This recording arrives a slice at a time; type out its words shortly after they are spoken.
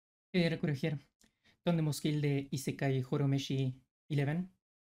Recurre here. Tondemo skill the Isekai Hourou Meshi 11.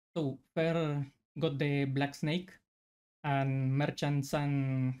 So Fair got the Black Snake and Merchant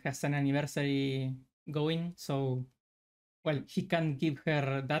Sun has an anniversary going, so well he can give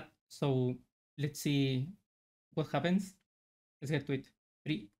her that, so let's see what happens. Let's get to it.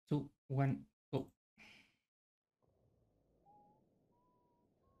 3, 2, 1, go.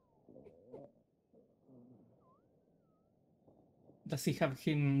 Does he have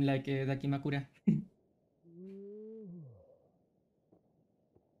him like Dakimakura?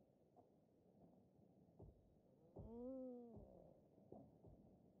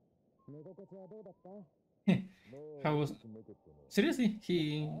 How was... Seriously?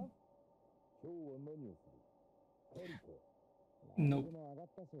 He... No.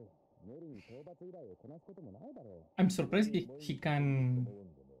 I'm surprised he can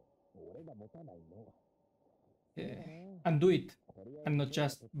undo it and not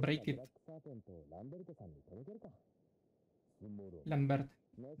just break it. Lambert.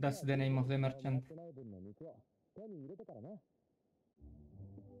 That's the name of the merchant.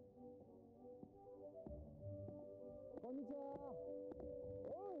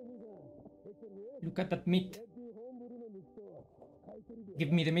 Look at that meat.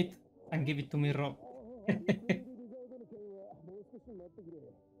 Give me the meat and give it to me raw.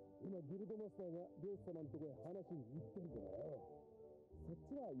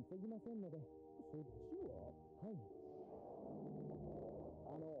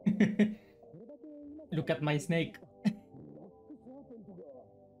 Look at my snake.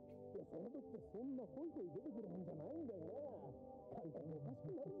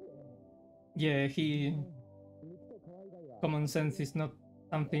 Yeah, common sense is not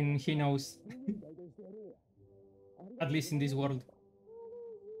something he knows. At least in this world.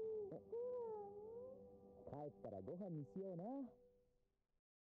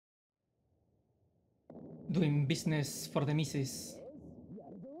 Doing business for the missus.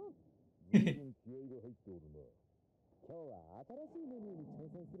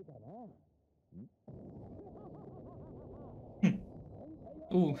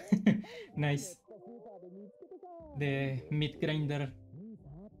 Ooh, nice. The meat grinder.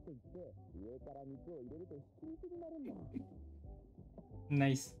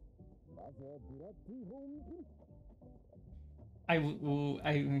 Nice. I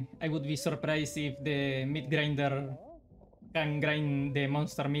would be surprised if the meat grinder can grind the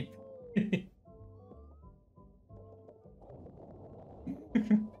monster meat.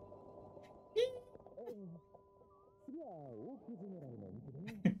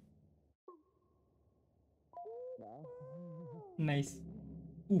 Nice.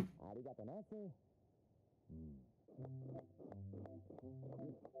 Ooh.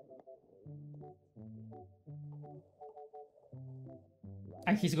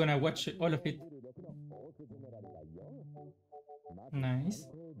 And he's gonna watch all of it. Nice.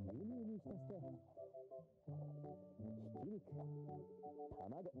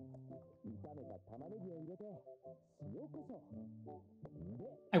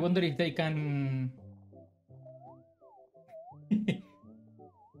 I wonder if they can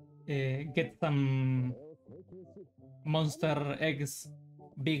get some monster eggs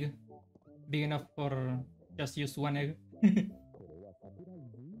big enough for just use one egg.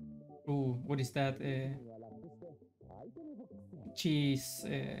 Ooh, what is that? Cheese,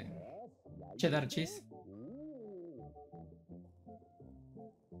 cheddar cheese.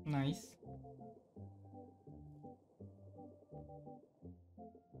 Nice.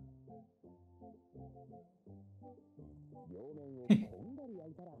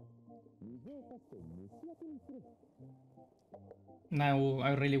 Now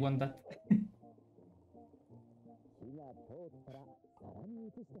I really want that.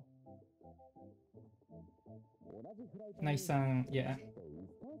 Nice and yeah.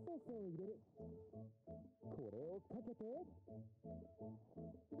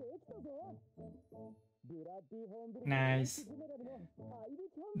 Nice.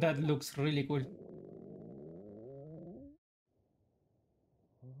 That looks really cool.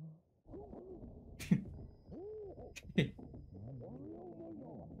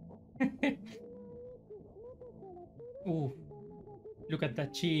 Ooh, look at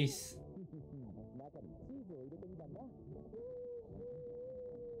that cheese.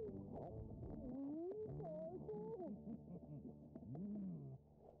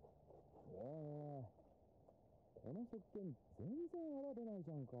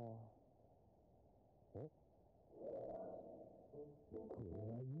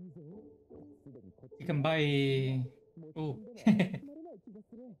 You can buy... Oh.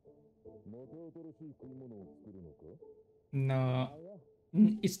 No.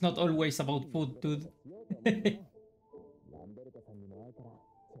 It's not always about food, dude.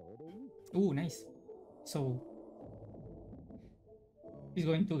 Ooh, nice. So he's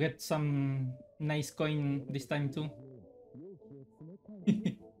going to get some nice coin this time too.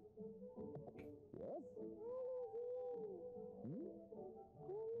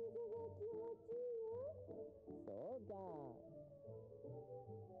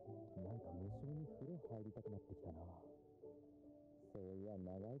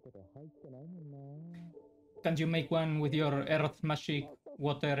 Can you make one with your earth magic,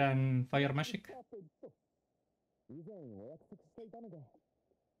 water, and fire magic?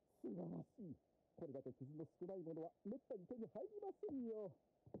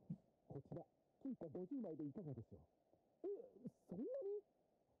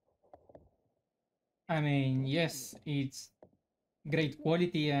 I mean, yes, it's great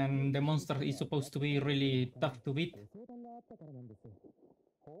quality, and the monster is supposed to be really tough to beat.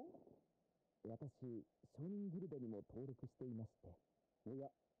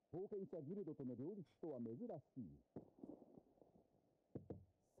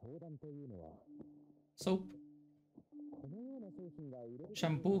 Soap,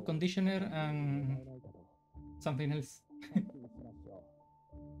 shampoo, conditioner, and something else.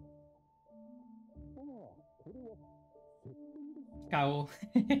 Cow.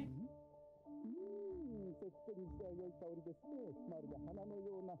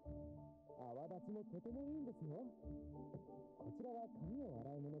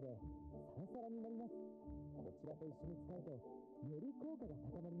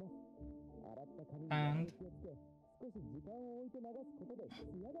 And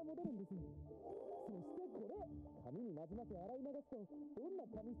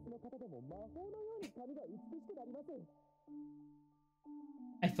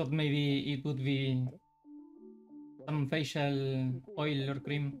I thought maybe it would be some facial oil or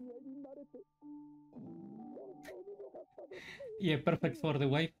cream. Yeah, perfect for the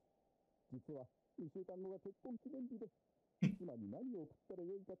wife.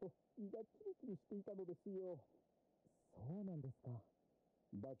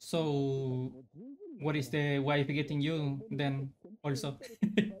 So, what is the wife getting you then also?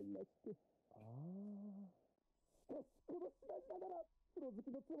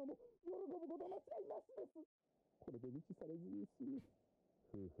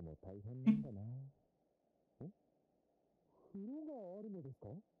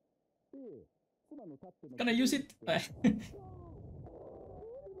 Can I use it?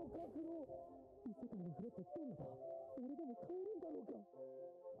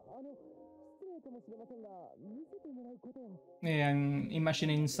 Yeah, I'm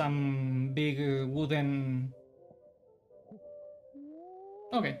imagining some big wooden.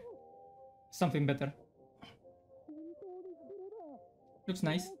 Okay, something better. Looks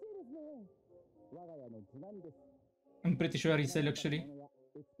nice. I'm pretty sure it's a luxury.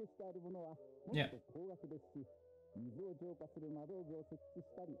 Yeah.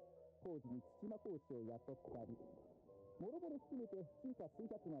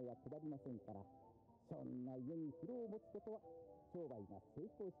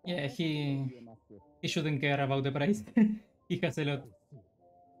 Yeah, he shouldn't care about the price. He has a lot.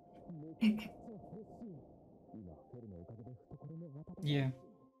 Yeah.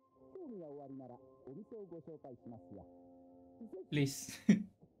 Please.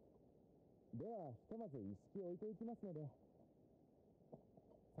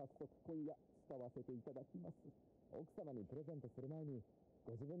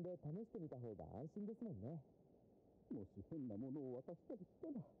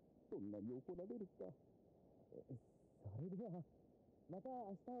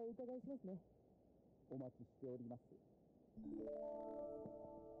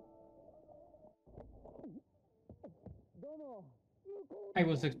 I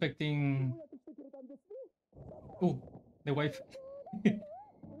was expecting. Oh, the wife.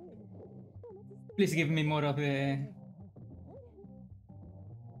 Please give me more of the.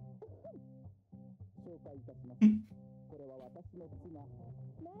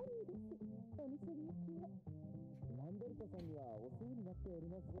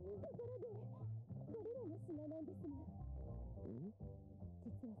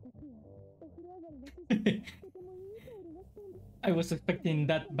 I was expecting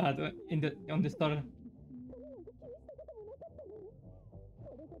that bad in the on the store.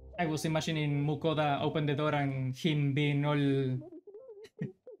 I was imagining Mukoda open the door and him being all.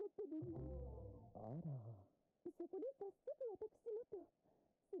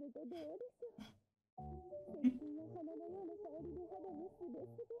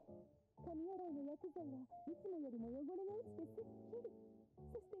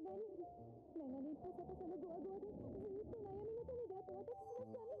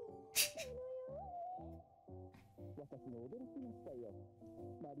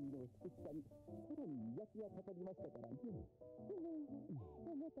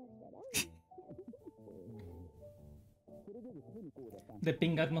 The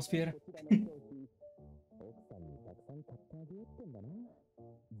pink atmosphere.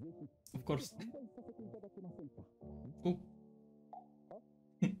 Of course. Ooh.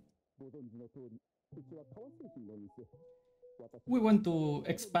 We want to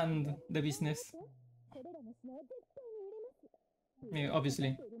expand the business. Yeah,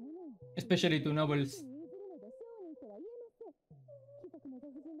 obviously. Especially to novels.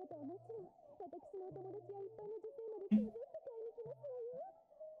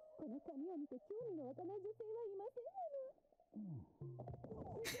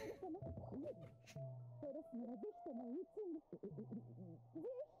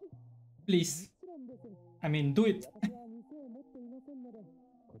 Please. I mean, do it.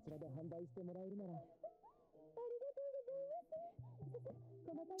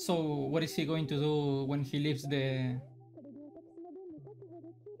 So, what is he going to do when he leaves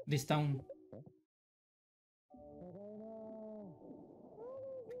this town?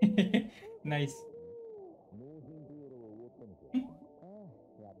 Nice.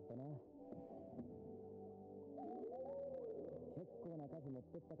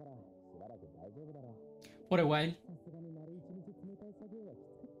 For a while.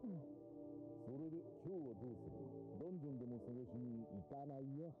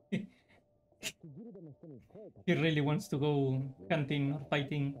 He really wants to go hunting or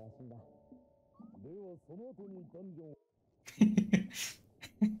fighting.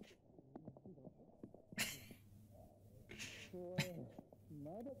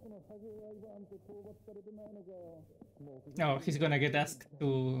 No, he's gonna get asked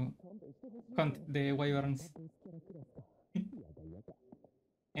to hunt the wyverns.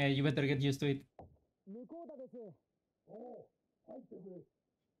 Yeah, you better get used to it.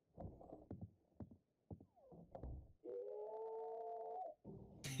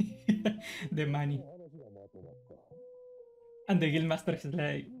 The money. And the guildmaster is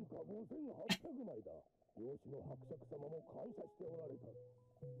like...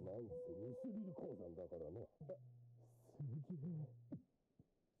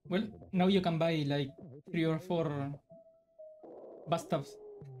 Well, now you can buy like 3 or 4 bathtubs.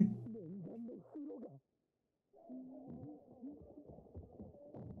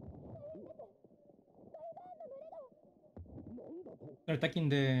 They're attacking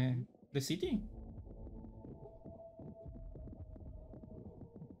the city?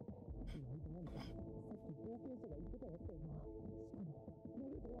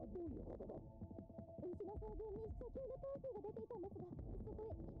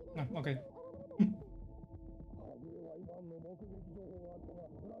 Oh, okay.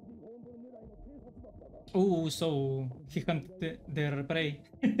 Oh, so he hunted their prey.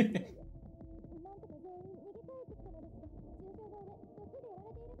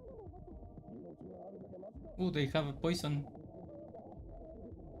 Oh, they have poison.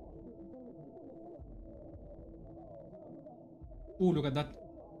 Oh, look at that.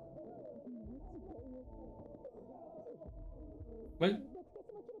 Well,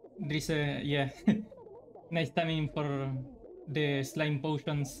 there is a... yeah. Nice timing for the slime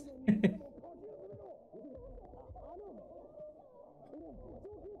potions.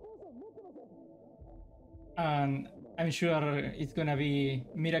 And I'm sure it's gonna be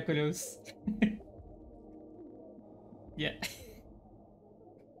miraculous. Yeah.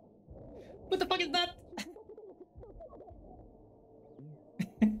 What the fuck is that?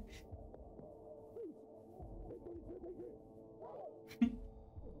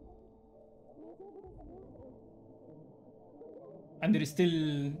 And there is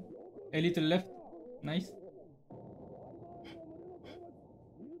still a little left. Nice.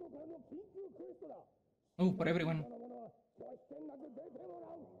 Oh, for everyone.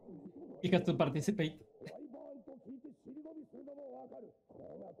 He has to participate.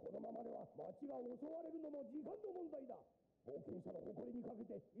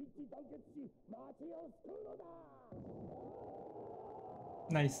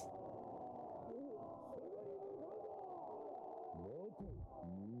 Nice.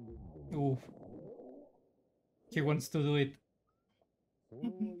 Oof. He wants to do it.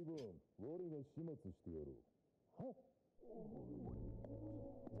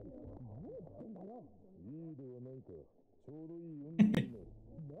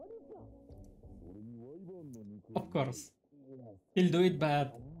 Of course. He'll do it,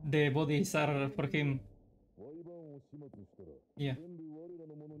 but the bodies are for him. Yeah.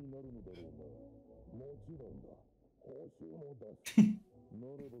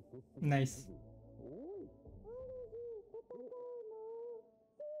 Nice.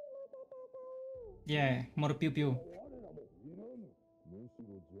 Yeah, more pew pew.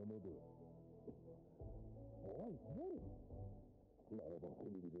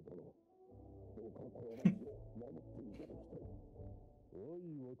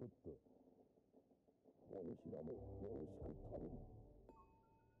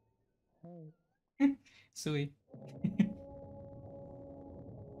 Sui.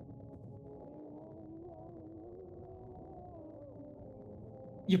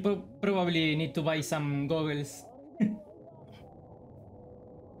 You probably need to buy some goggles.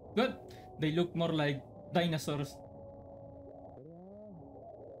 But they look more like dinosaurs.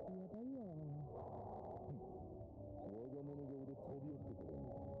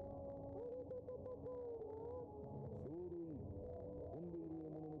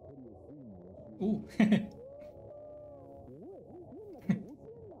 Ooh.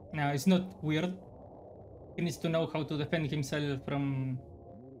 No, it's not weird. He needs to know how to defend himself from...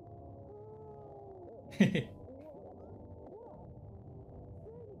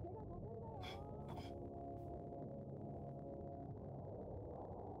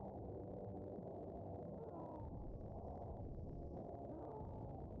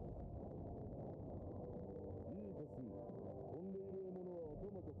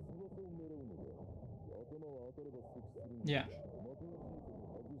 Yeah.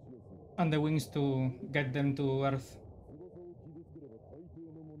 And the wings to get them to Earth.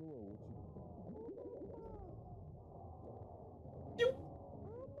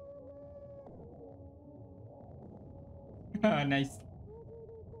 Nice.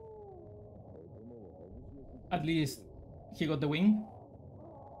 At least he got the wing.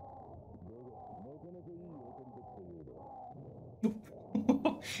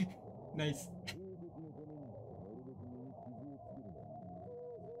 Nice.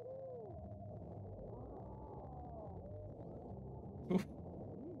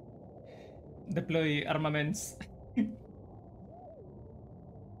 Deploy armaments.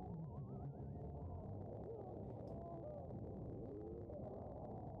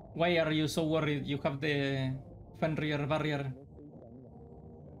 Why are you so worried? You have the Fenrir barrier.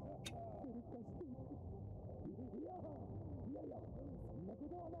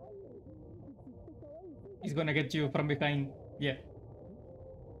 He's gonna get you from behind. Yeah.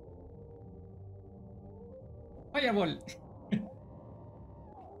 Fireball!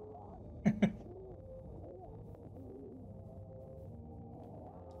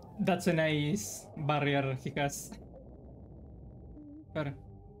 That's a nice barrier he has.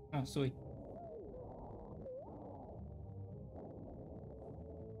 Oh, sweet.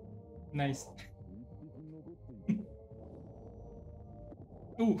 Nice.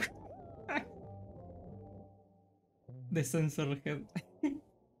 Ooh. The sensor head.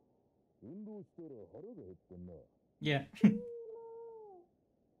 Yeah.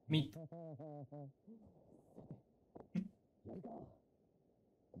 Meat.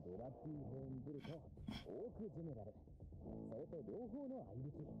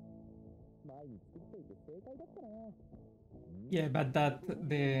 Yeah, but that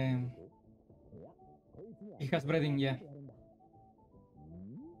he has breading, yeah.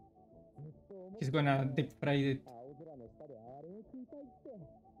 He's gonna deep fry it.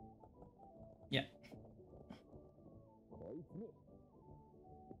 Yeah.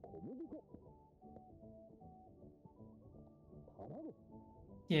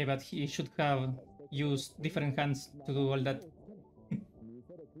 Yeah, but he should have used different hands to do all that.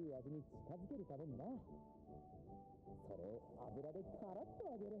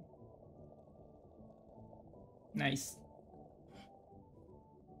 Nice.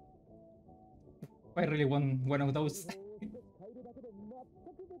 I really want one of those.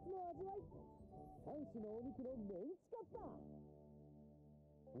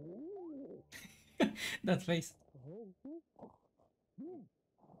 That face.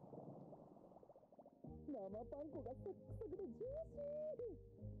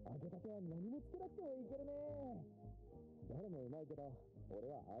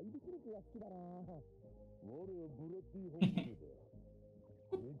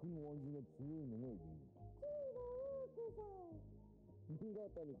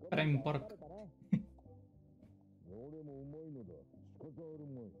 Prime pork.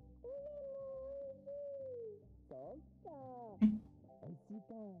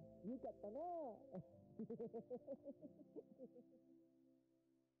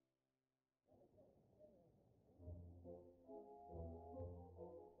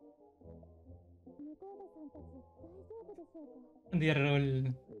 They are all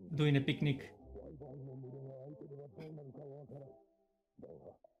doing a picnic.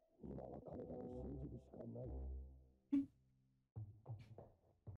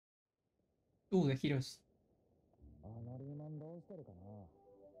 Ooh, the heroes.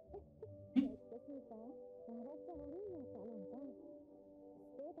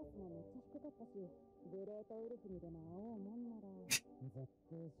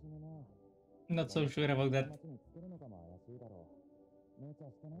 Not so sure about that.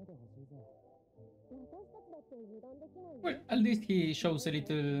 Well, at least he shows a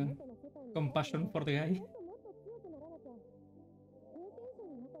little compassion for the guy.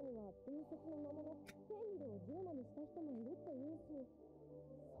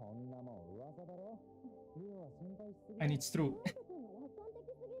 And it's true.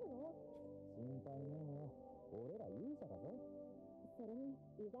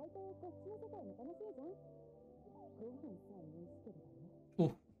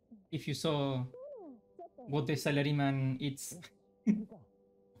 Oh, if you saw what the salaryman eats.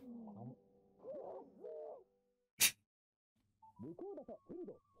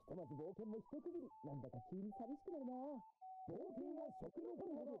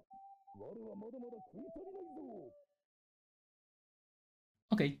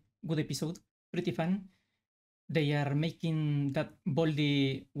 Okay, good episode. Pretty fun. They are making that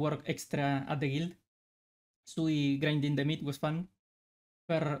Baldy work extra at the guild. Sui grinding the meat was fun.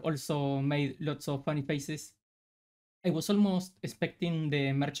 Per also made lots of funny faces. I was almost expecting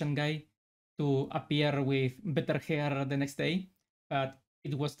the merchant guy to appear with better hair the next day, but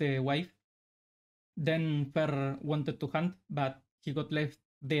it was the wife. Then Per wanted to hunt, but he got left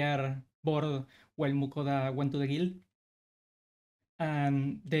there bored while Mukoda went to the guild.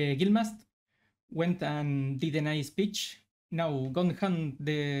 And the guildmaster went and did a nice speech. Now, go and hunt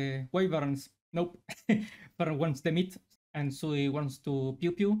the wyverns. Nope. Per wants the meat, and Sui wants to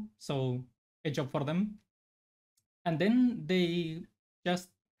pew pew, so a job for them. And then they just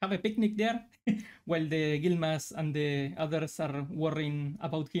have a picnic there while the Gilmas and the others are worrying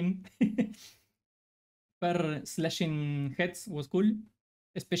about him. Per slashing heads was cool,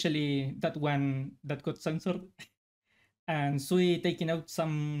 especially that one that got censored. And Sui taking out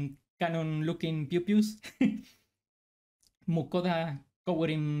some canon looking pew pews. Mukoda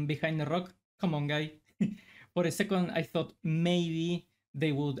cowering behind a rock. Come on, guy. For a second, I thought maybe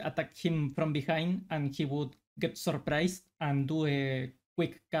they would attack him from behind and he would get surprised and do a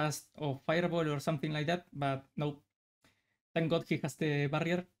quick cast of fireball or something like that, but no. Thank God he has the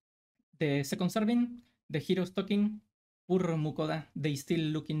barrier. The second serving, the heroes talking. Poor Mukoda, they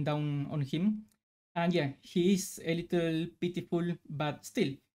still looking down on him. And yeah, he is a little pitiful, but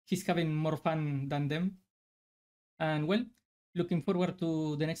still, he's having more fun than them. And well, looking forward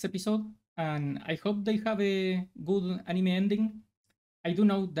to the next episode. And I hope they have a good anime ending. I do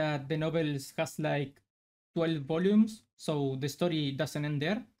know that the novels has like 12 volumes, so the story doesn't end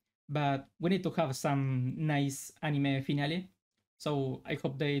there. But we need to have some nice anime finale. So I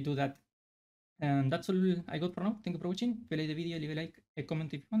hope they do that. And that's all I got for now. Thank you for watching. If you like the video, leave a like, a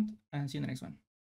comment if you want, and see you in the next one.